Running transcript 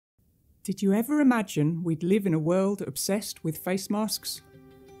Did you ever imagine we'd live in a world obsessed with face masks?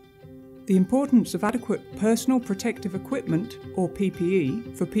 The importance of adequate personal protective equipment, or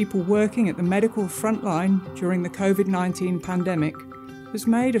PPE, for people working at the medical frontline during the COVID-19 pandemic has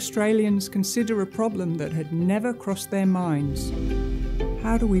made Australians consider a problem that had never crossed their minds.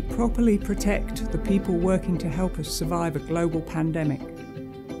 How do we properly protect the people working to help us survive a global pandemic?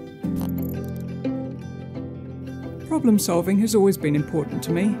 Problem solving has always been important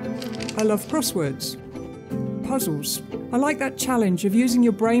to me. I love crosswords, puzzles. I like that challenge of using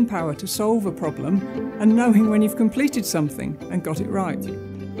your brain power to solve a problem and knowing when you've completed something and got it right.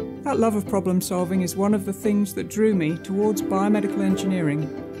 That love of problem solving is one of the things that drew me towards biomedical engineering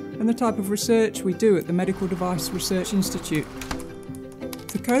and the type of research we do at the Medical Device Research Institute.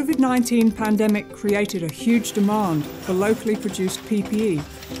 The COVID-19 pandemic created a huge demand for locally produced PPE,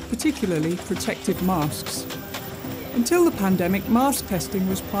 particularly protective masks. Until the pandemic, mask testing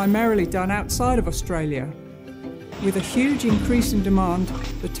was primarily done outside of Australia. With a huge increase in demand,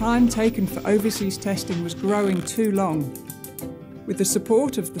 the time taken for overseas testing was growing too long. With the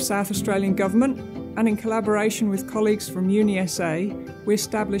support of the South Australian Government and in collaboration with colleagues from UniSA, we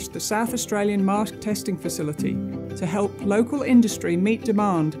established the South Australian Mask Testing Facility to help local industry meet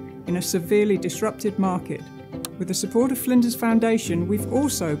demand in a severely disrupted market. With the support of Flinders Foundation, we've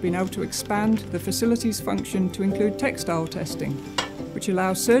also been able to expand the facility's function to include textile testing, which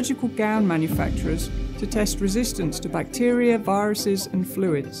allows surgical gown manufacturers to test resistance to bacteria, viruses and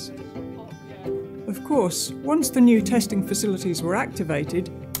fluids. Of course, once the new testing facilities were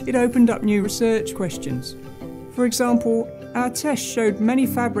activated, it opened up new research questions. For example, our tests showed many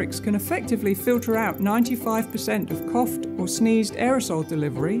fabrics can effectively filter out 95% of coughed or sneezed aerosol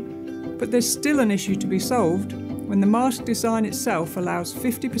delivery, but there's still an issue to be solved when the mask design itself allows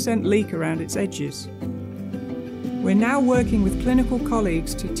 50% leak around its edges. We're now working with clinical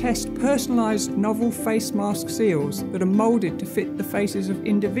colleagues to test personalised novel face mask seals that are moulded to fit the faces of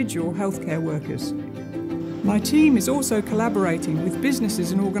individual healthcare workers. My team is also collaborating with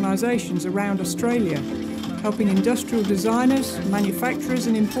businesses and organisations around Australia, helping industrial designers, manufacturers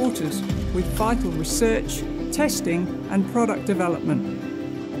and importers with vital research, testing and product development.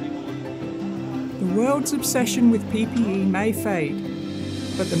 The world's obsession with PPE may fade,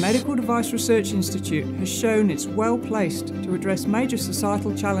 but the Medical Device Research Institute has shown it's well placed to address major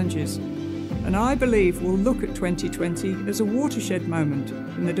societal challenges, and I believe we'll look at 2020 as a watershed moment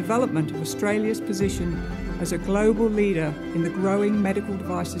in the development of Australia's position as a global leader in the growing medical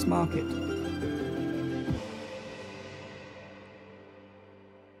devices market.